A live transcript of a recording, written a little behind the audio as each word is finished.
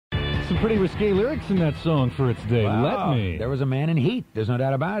some pretty risque lyrics in that song for its day. Wow. Let me. There was a man in heat. There's no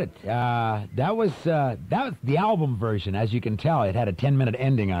doubt about it. That was the album version. As you can tell, it had a 10-minute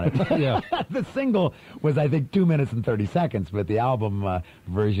ending on it. Yeah. The single was, I think, 2 minutes and 30 seconds, but the album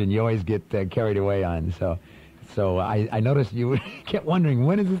version you always get carried away on. So I noticed you kept wondering,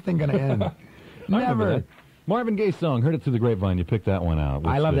 when is this thing going to end? Never. Marvin Gaye's song, Heard It Through the Grapevine. You picked that one out.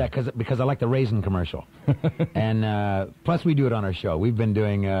 I love that because I like the raisin commercial. And plus we do it on our show. We've been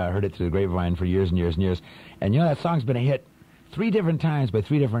doing Heard It Through the Grapevine for years and years and years. And that song's been a hit 3 different times by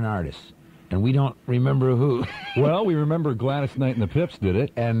 3 different artists. And we don't remember who. Well, we remember Gladys Knight and the Pips did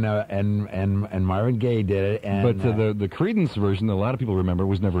it. And Marvin Gaye did it. And, but the Creedence version that a lot of people remember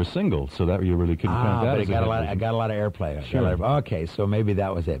was never a single, so that you really couldn't count that but as I got a lot of airplay. Sure. Okay, so maybe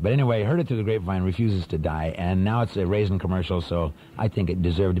that was it. But anyway, Heard It Through the Grapevine refuses to die, and now it's a raisin commercial, so I think it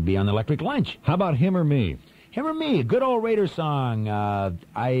deserved to be on the Electric Lunch. How about Him or Me? Him or Me, a good old Raider song.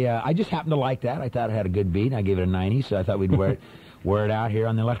 I just happened to like that. I thought it had a good beat. I gave it a 90, so I thought we'd wear it out here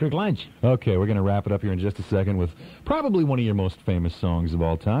on the Electric Lunch. Okay, we're going to wrap it up here in just a second with probably one of your most famous songs of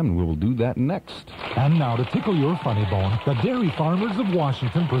all time, and we will do that next. And now, to tickle your funny bone, the Dairy Farmers of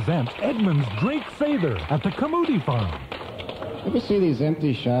Washington present Edmund's Drake Sather at the Camuti Farm. Ever see these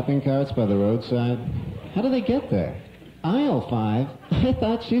empty shopping carts by the roadside? How do they get there? Aisle 5? I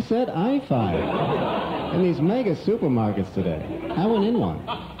thought she said I-5. In these mega supermarkets today. I went in one.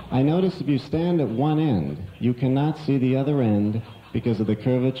 I noticed if you stand at one end, you cannot see the other end because of the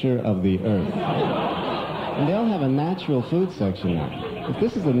curvature of the earth. And they all have a natural food section now. If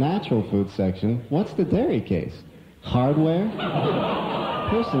this is a natural food section, what's the dairy case? Hardware?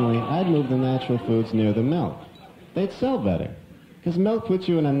 Personally, I'd move the natural foods near the milk. They'd sell better, because milk puts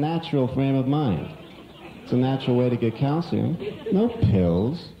you in a natural frame of mind. It's a natural way to get calcium. No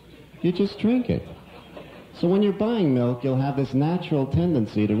pills. You just drink it. So when you're buying milk, you'll have this natural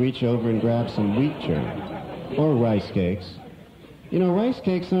tendency to reach over and grab some wheat germ. Or rice cakes. You know, rice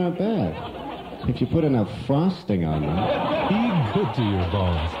cakes aren't bad if you put enough frosting on them. Be good to your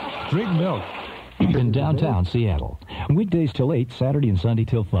bones. Drink milk. In downtown Seattle. Weekdays till 8, Saturday and Sunday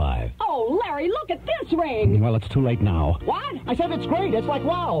till 5. Oh, Larry, look at this ring. Well, it's too late now. What? I said it's great. It's like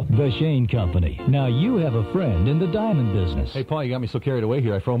wow. The Shane Company. Now you have a friend in the diamond business. Hey, Paul, you got me so carried away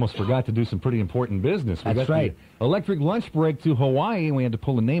here, I almost forgot to do some pretty important business. That's right. Electric lunch break to Hawaii, and we had to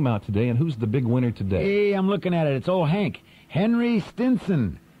pull a name out today. And who's the big winner today? Hey, I'm looking at it. It's old Hank. Henry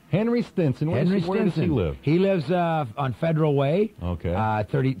Stinson. Henry Stinson. Where does he live? He lives on Federal Way. Okay.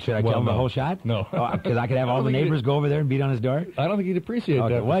 30. Should I tell him the whole shot? No. Because I could have all the neighbors go over there and beat on his door? I don't think he'd appreciate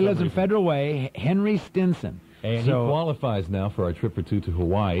that. Well, he lives in Federal Way. Henry Stinson. And he qualifies now for our trip or two to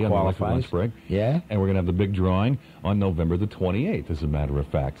Hawaii on the electric lunch break. Yeah. And we're going to have the big drawing on November the 28th, as a matter of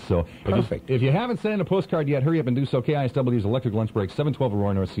fact. So perfect. If you haven't sent in a postcard yet, hurry up and do so. KISW's Electric Lunch Break, 712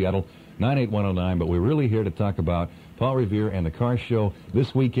 Aurora, North Seattle, 98109. But we're really here to talk about Paul Revere and the car show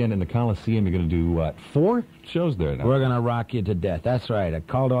this weekend in the Coliseum. You're going to do, what, 4 shows there now? We're going to rock you to death. That's right. I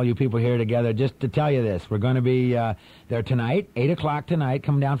called all you people here together just to tell you this. We're going to be there tonight, 8 o'clock tonight.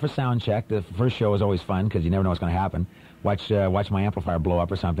 Come down for sound check. The first show is always fun because you never know what's going to happen. Watch my amplifier blow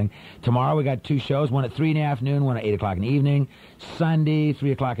up or something. Tomorrow we got 2 shows, one at 3 in the afternoon, one at 8 o'clock in the evening. Sunday,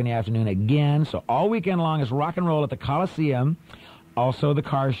 3 o'clock in the afternoon again. So all weekend long is rock and roll at the Coliseum. Also the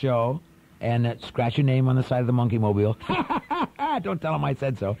car show. And scratch your name on the side of the monkey mobile. Don't tell them I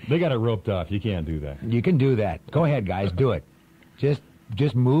said so. They got it roped off. You can't do that. You can do that. Go ahead, guys. Do it.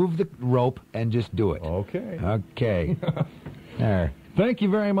 Just move the rope and just do it. Okay. Okay. There. Thank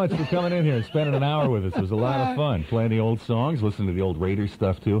you very much for coming in here and spending an hour with us. It was a lot of fun. Playing the old songs, listening to the old Raiders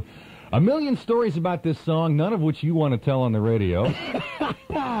stuff, too. A million stories about this song, none of which you want to tell on the radio.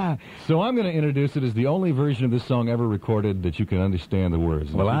 So I'm going to introduce it as the only version of this song ever recorded that you can understand the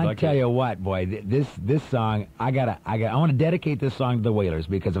words. Well, I tell you what, boy, this song, I want to dedicate this song to the Wailers,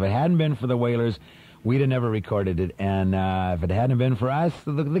 because if it hadn't been for the Wailers, we'd have never recorded it, and if it hadn't been for us,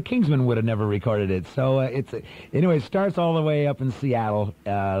 the Kingsmen would have never recorded it. So anyway, it starts all the way up in Seattle,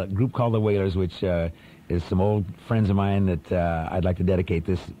 a group called the Wailers, which is some old friends of mine that I'd like to dedicate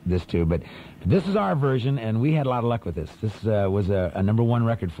this to. But this is our version, and we had a lot of luck with this. This was a #1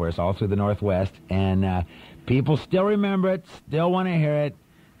 record for us all through the Northwest, and people still remember it, still want to hear it.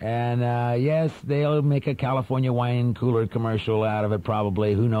 And, yes, they'll make a California wine cooler commercial out of it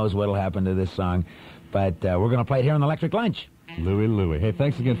probably. Who knows what'll happen to this song. But we're going to play it here on the Electric Lunch. Louie. Hey,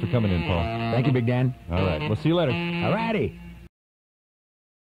 thanks again for coming in, Paul. Thank you, Big Dan. All right. We'll see you later. All righty.